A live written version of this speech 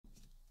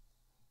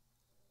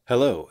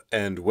Hello,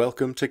 and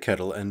welcome to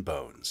Kettle and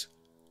Bones,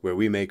 where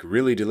we make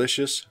really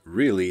delicious,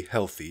 really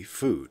healthy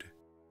food.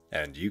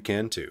 And you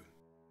can too.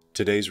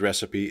 Today's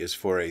recipe is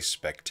for a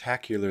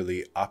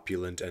spectacularly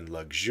opulent and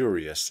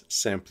luxurious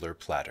sampler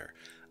platter,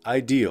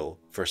 ideal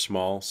for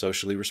small,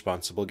 socially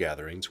responsible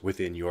gatherings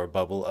within your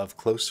bubble of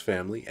close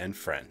family and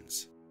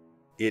friends.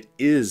 It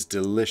is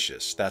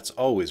delicious, that's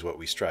always what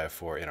we strive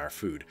for in our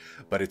food,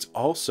 but it's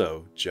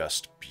also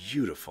just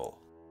beautiful.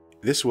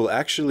 This will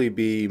actually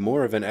be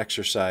more of an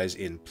exercise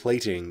in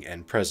plating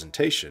and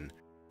presentation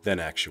than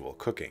actual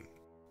cooking.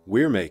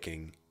 We're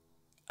making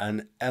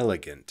an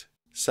elegant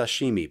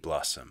sashimi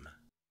blossom.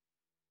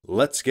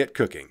 Let's get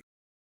cooking.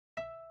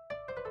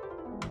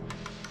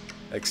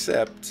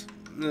 Except,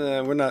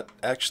 we're not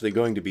actually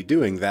going to be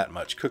doing that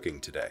much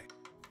cooking today.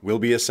 We'll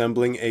be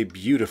assembling a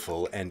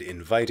beautiful and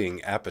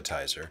inviting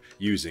appetizer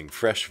using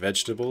fresh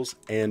vegetables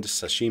and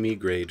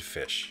sashimi-grade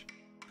fish.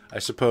 I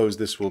suppose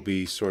this will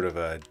be sort of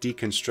a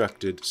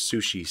deconstructed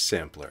sushi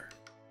sampler.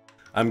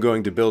 I'm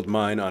going to build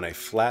mine on a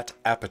flat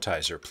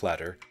appetizer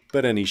platter,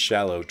 but any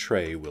shallow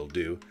tray will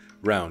do.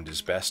 Round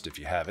is best if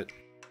you have it.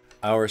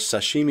 Our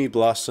sashimi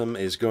blossom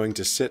is going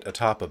to sit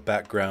atop a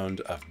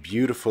background of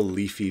beautiful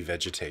leafy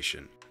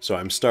vegetation. So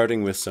I'm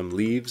starting with some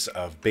leaves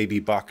of baby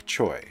Bok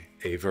Choy,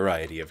 a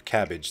variety of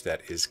cabbage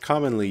that is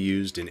commonly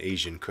used in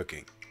Asian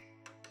cooking.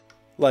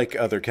 Like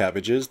other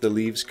cabbages, the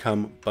leaves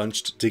come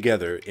bunched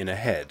together in a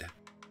head.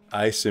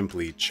 I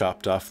simply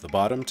chopped off the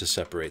bottom to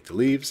separate the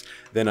leaves,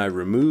 then I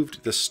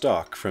removed the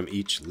stalk from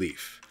each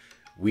leaf.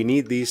 We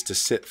need these to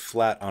sit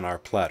flat on our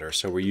platter,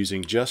 so we're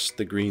using just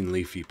the green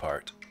leafy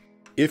part.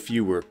 If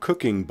you were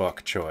cooking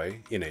bok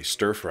choy, in a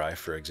stir-fry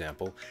for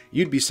example,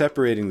 you'd be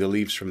separating the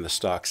leaves from the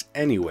stalks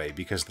anyway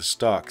because the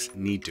stalks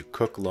need to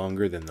cook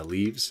longer than the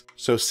leaves,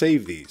 so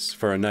save these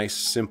for a nice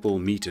simple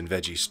meat and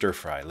veggie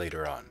stir-fry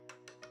later on.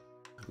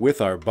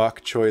 With our bok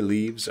choy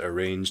leaves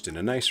arranged in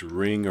a nice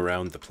ring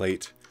around the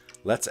plate,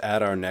 let's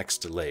add our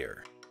next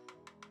layer.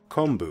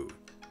 Kombu,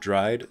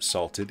 dried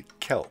salted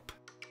kelp.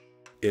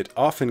 It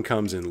often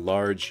comes in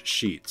large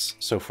sheets,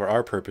 so for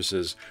our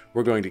purposes,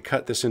 we're going to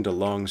cut this into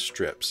long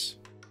strips.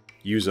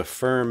 Use a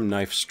firm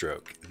knife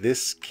stroke.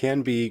 This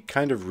can be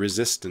kind of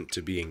resistant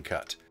to being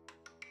cut.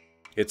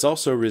 It's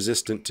also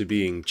resistant to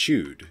being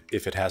chewed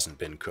if it hasn't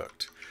been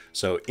cooked.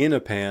 So in a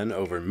pan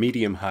over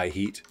medium-high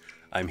heat,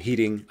 I'm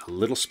heating a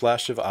little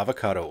splash of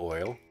avocado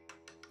oil,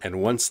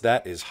 and once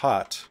that is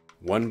hot,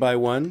 one by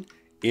one,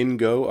 in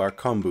go our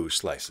kombu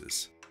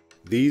slices.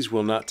 These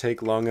will not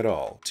take long at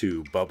all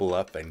to bubble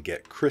up and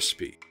get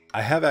crispy.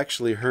 I have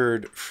actually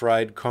heard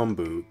fried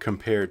kombu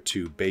compared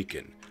to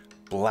bacon.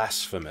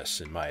 Blasphemous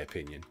in my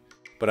opinion.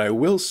 But I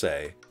will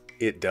say,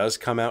 it does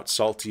come out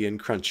salty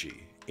and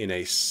crunchy in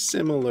a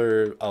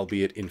similar,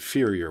 albeit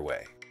inferior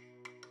way.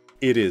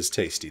 It is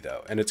tasty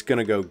though, and it's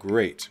gonna go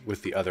great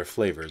with the other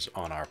flavors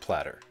on our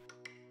platter.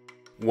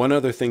 One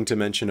other thing to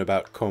mention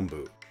about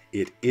kombu.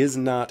 It is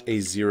not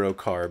a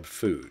zero-carb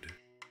food.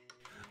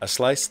 A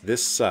slice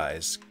this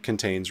size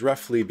contains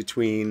roughly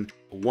between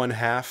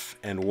 1/2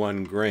 and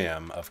 1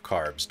 gram of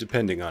carbs,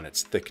 depending on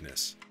its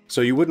thickness.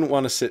 So you wouldn't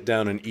want to sit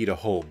down and eat a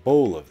whole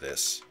bowl of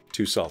this,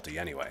 too salty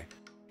anyway.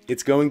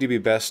 It's going to be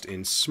best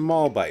in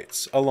small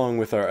bites, along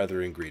with our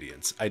other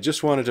ingredients. I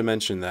just wanted to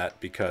mention that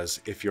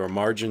because if your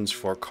margins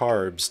for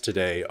carbs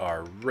today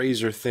are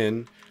razor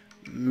thin,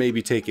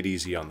 maybe take it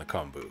easy on the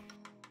kombu.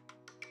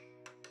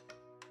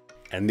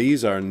 And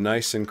these are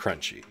nice and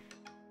crunchy.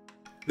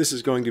 This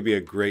is going to be a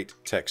great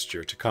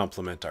texture to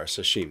complement our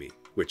sashimi,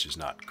 which is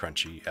not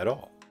crunchy at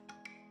all.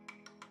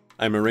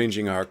 I'm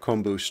arranging our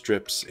kombu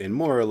strips in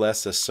more or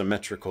less a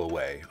symmetrical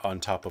way on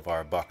top of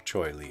our bok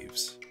choy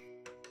leaves.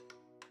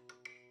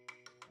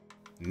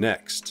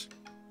 Next,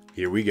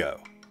 here we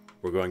go.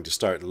 We're going to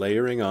start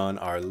layering on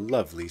our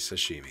lovely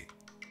sashimi.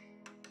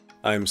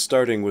 I'm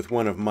starting with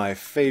one of my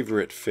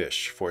favorite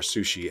fish for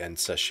sushi and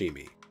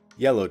sashimi,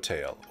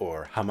 yellowtail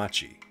or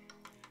hamachi.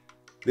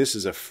 This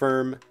is a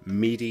firm,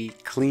 meaty,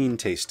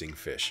 clean-tasting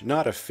fish,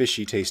 not a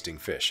fishy-tasting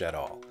fish at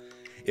all.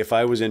 If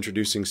I was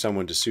introducing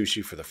someone to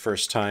sushi for the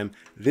first time,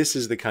 this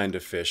is the kind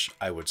of fish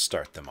I would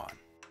start them on.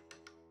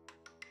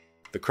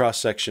 The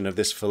cross-section of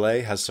this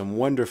fillet has some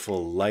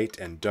wonderful light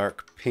and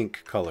dark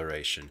pink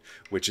coloration,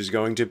 which is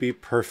going to be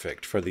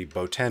perfect for the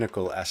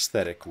botanical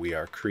aesthetic we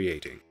are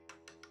creating.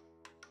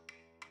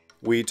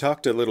 We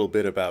talked a little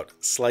bit about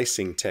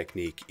slicing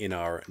technique in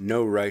our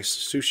no rice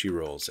sushi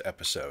rolls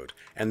episode,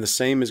 and the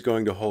same is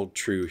going to hold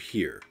true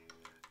here.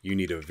 You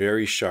need a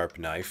very sharp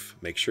knife,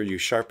 make sure you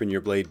sharpen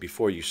your blade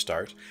before you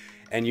start,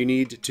 and you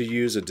need to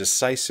use a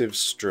decisive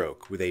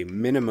stroke with a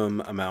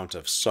minimum amount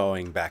of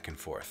sawing back and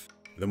forth.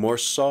 The more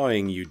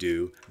sawing you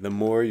do, the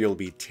more you'll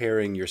be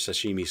tearing your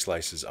sashimi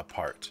slices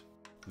apart.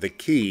 The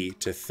key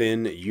to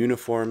thin,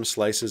 uniform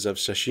slices of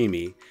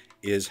sashimi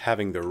is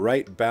having the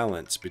right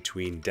balance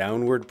between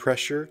downward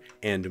pressure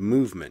and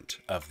movement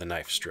of the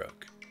knife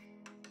stroke.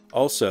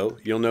 Also,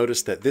 you'll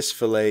notice that this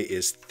fillet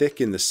is thick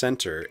in the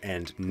center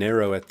and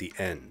narrow at the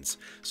ends,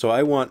 so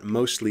I want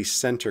mostly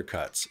center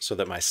cuts so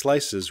that my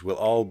slices will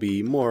all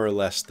be more or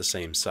less the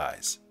same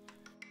size.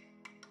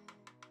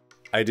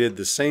 I did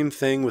the same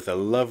thing with a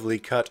lovely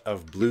cut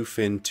of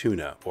bluefin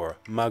tuna, or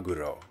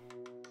Maguro.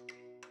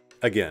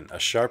 Again, a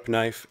sharp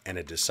knife and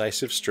a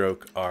decisive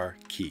stroke are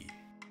key.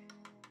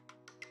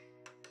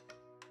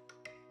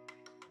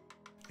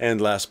 And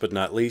last but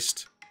not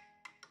least,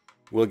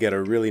 we'll get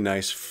a really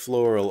nice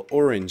floral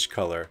orange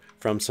color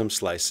from some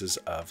slices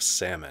of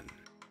salmon.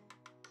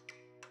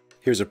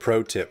 Here's a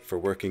pro tip for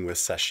working with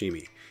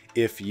sashimi.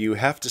 If you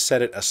have to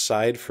set it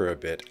aside for a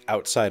bit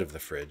outside of the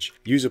fridge,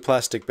 use a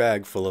plastic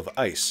bag full of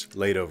ice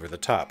laid over the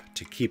top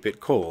to keep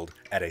it cold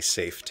at a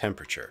safe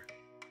temperature.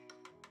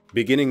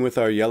 Beginning with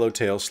our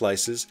yellowtail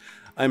slices,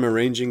 I'm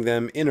arranging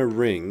them in a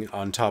ring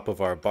on top of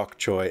our Bok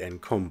Choy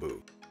and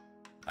Kombu.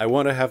 I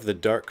want to have the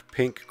dark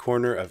pink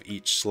corner of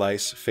each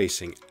slice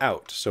facing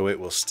out so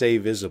it will stay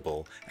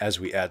visible as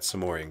we add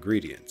some more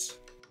ingredients.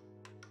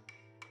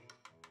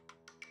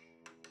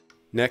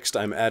 Next,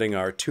 I'm adding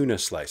our tuna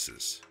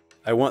slices.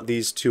 I want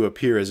these to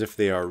appear as if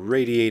they are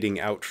radiating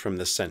out from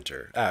the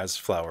center, as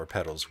flower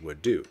petals would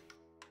do.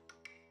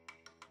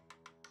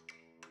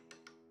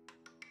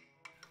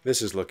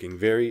 This is looking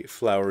very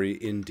flowery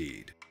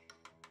indeed.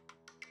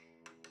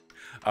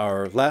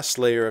 Our last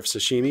layer of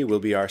sashimi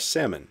will be our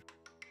salmon,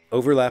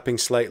 overlapping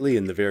slightly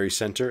in the very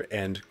center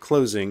and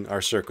closing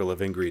our circle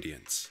of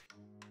ingredients.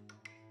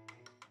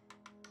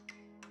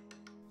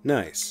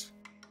 Nice.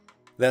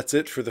 That's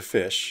it for the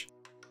fish.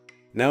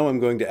 Now I'm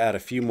going to add a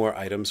few more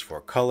items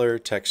for color,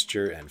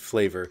 texture, and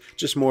flavor,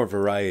 just more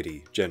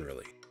variety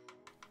generally.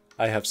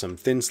 I have some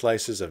thin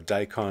slices of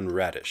Daikon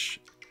radish,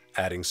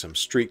 adding some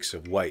streaks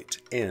of white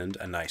and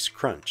a nice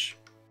crunch.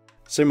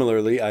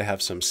 Similarly, I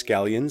have some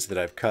scallions that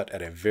I've cut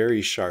at a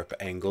very sharp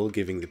angle,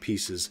 giving the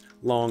pieces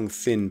long,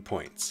 thin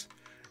points.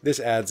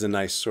 This adds a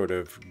nice sort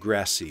of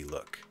grassy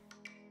look.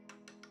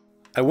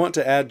 I want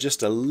to add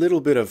just a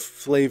little bit of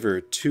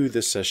flavor to the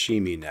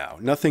sashimi now.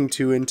 Nothing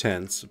too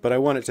intense, but I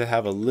want it to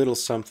have a little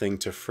something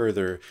to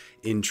further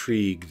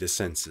intrigue the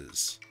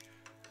senses.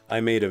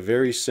 I made a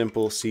very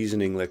simple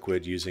seasoning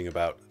liquid using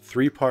about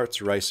 3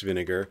 parts rice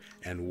vinegar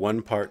and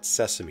 1 part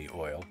sesame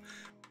oil,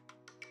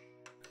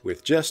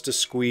 with just a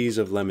squeeze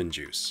of lemon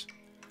juice.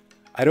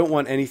 I don't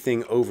want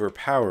anything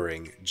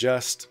overpowering,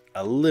 just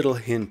a little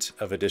hint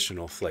of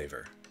additional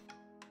flavor.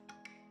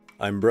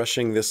 I'm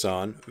brushing this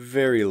on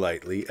very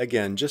lightly,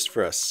 again just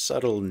for a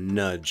subtle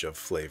nudge of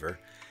flavor.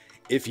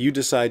 If you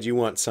decide you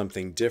want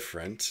something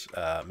different,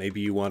 maybe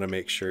you want to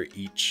make sure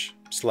each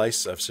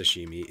slice of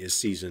sashimi is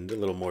seasoned a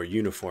little more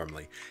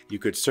uniformly. You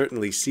could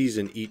certainly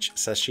season each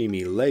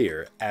sashimi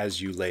layer as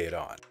you lay it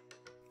on.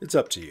 It's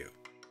up to you.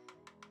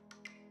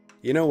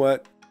 You know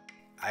what?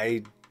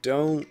 I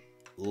don't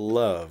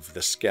love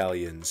the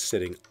scallions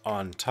sitting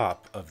on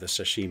top of the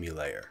sashimi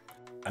layer.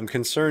 I'm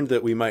concerned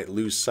that we might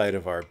lose sight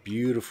of our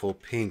beautiful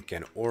pink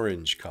and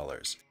orange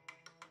colors.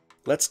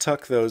 Let's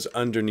tuck those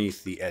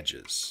underneath the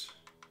edges.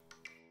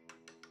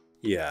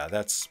 Yeah,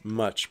 that's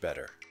much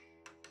better.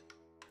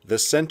 The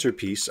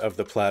centerpiece of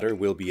the platter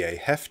will be a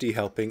hefty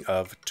helping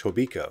of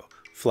tobiko,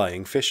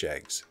 flying fish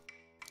eggs.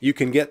 You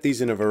can get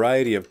these in a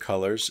variety of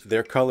colors.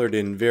 They're colored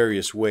in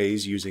various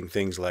ways using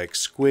things like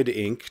squid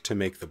ink to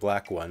make the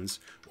black ones,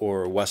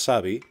 or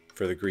wasabi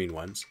for the green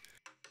ones.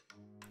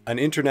 An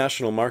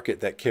international market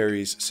that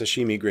carries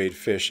sashimi-grade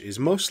fish is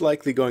most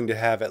likely going to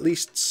have at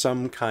least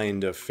some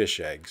kind of fish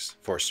eggs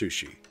for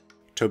sushi.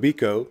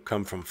 Tobiko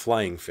come from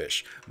flying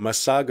fish.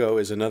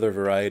 Masago is another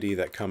variety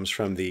that comes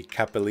from the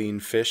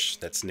capelline fish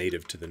that's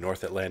native to the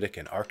North Atlantic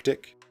and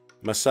Arctic.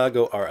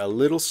 Masago are a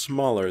little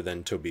smaller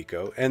than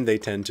tobiko, and they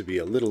tend to be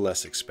a little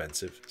less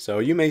expensive, so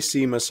you may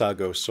see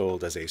masago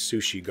sold as a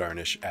sushi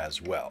garnish as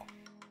well.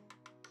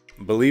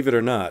 Believe it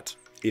or not,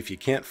 if you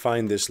can't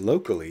find this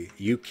locally,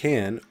 you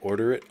can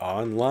order it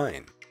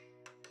online.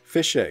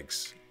 Fish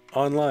eggs,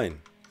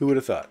 online. Who would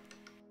have thought?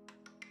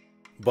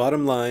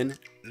 Bottom line,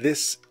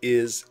 this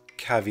is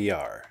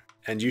caviar,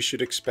 and you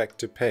should expect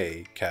to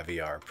pay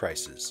caviar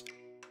prices.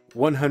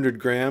 100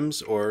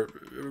 grams, or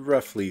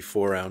roughly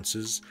 4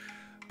 ounces,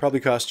 probably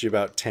cost you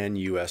about $10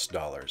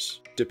 US,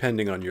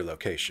 depending on your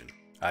location.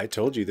 I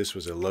told you this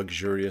was a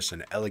luxurious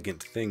and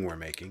elegant thing we're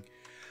making,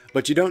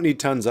 but you don't need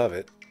tons of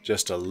it.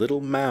 Just a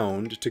little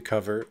mound to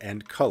cover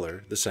and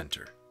color the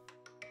center.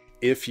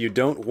 If you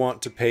don't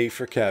want to pay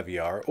for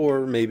caviar,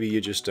 or maybe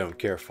you just don't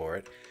care for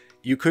it,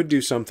 you could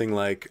do something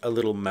like a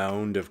little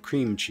mound of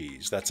cream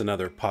cheese. That's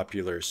another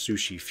popular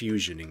sushi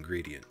fusion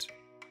ingredient.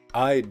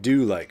 I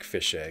do like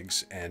fish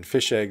eggs, and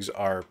fish eggs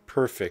are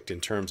perfect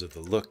in terms of the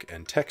look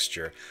and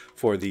texture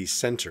for the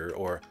center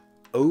or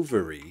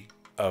ovary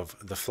of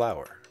the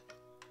flower.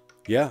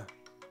 Yeah,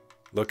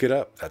 look it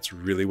up. That's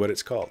really what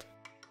it's called.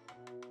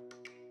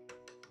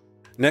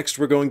 Next,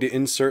 we're going to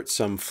insert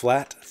some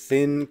flat,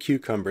 thin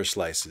cucumber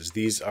slices.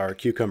 These are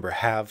cucumber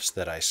halves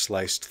that I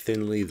sliced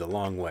thinly the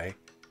long way.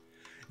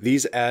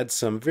 These add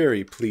some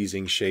very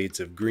pleasing shades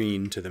of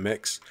green to the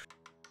mix.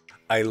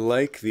 I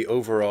like the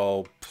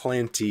overall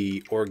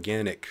planty,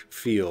 organic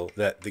feel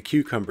that the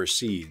cucumber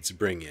seeds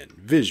bring in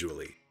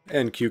visually.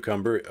 And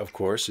cucumber, of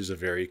course, is a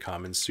very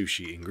common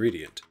sushi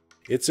ingredient.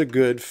 It's a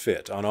good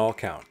fit on all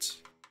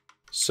counts.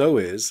 So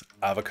is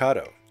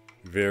avocado.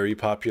 Very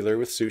popular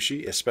with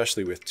sushi,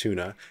 especially with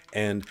tuna,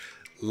 and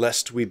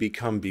lest we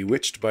become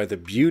bewitched by the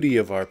beauty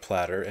of our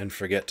platter and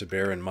forget to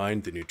bear in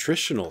mind the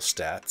nutritional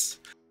stats,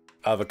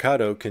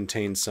 avocado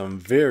contains some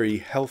very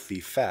healthy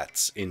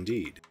fats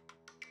indeed.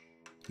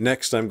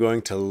 Next, I'm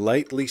going to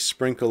lightly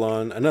sprinkle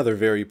on another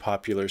very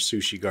popular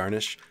sushi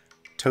garnish,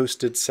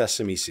 toasted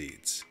sesame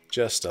seeds.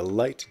 Just a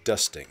light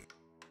dusting.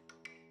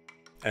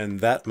 And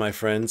that, my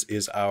friends,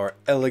 is our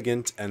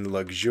elegant and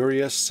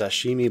luxurious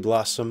sashimi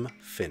blossom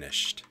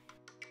finished.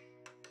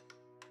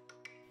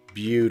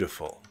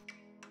 Beautiful.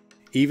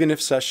 Even if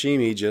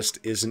sashimi just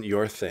isn't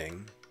your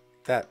thing,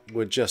 that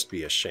would just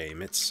be a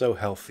shame. It's so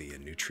healthy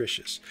and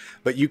nutritious.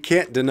 But you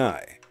can't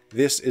deny,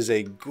 this is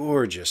a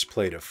gorgeous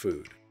plate of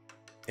food.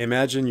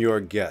 Imagine your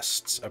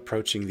guests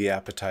approaching the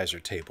appetizer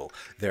table,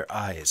 their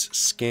eyes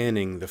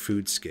scanning the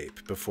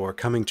foodscape before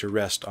coming to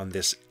rest on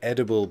this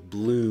edible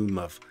bloom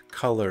of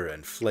color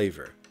and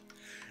flavor.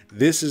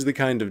 This is the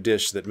kind of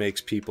dish that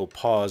makes people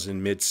pause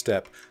in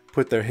mid-step,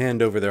 put their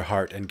hand over their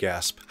heart and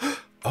gasp,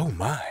 "Oh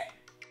my!"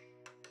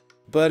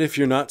 But if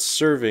you're not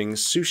serving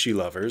sushi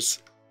lovers,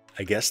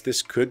 I guess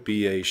this could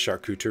be a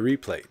charcuterie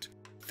plate.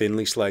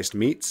 Thinly sliced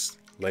meats,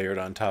 layered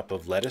on top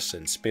of lettuce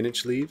and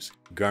spinach leaves,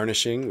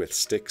 garnishing with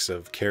sticks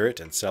of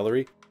carrot and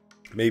celery,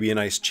 maybe a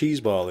nice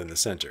cheese ball in the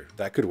center.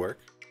 That could work.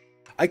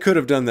 I could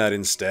have done that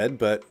instead,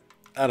 but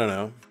I don't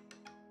know.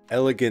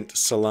 Elegant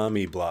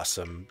salami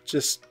blossom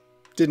just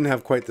didn't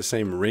have quite the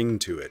same ring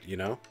to it, you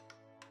know?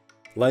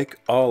 Like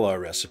all our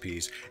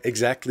recipes,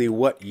 exactly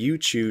what you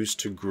choose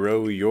to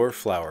grow your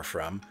flour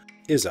from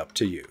is up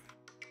to you.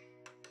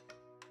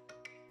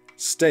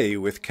 Stay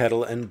with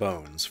Kettle and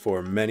Bones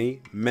for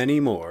many, many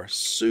more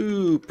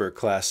super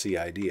classy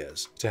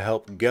ideas to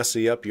help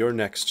gussy up your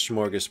next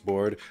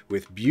smorgasbord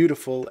with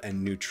beautiful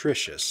and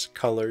nutritious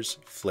colors,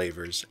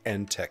 flavors,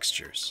 and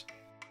textures.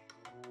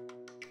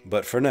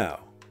 But for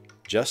now,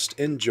 just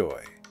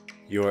enjoy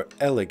your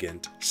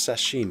elegant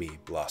sashimi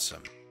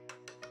blossom.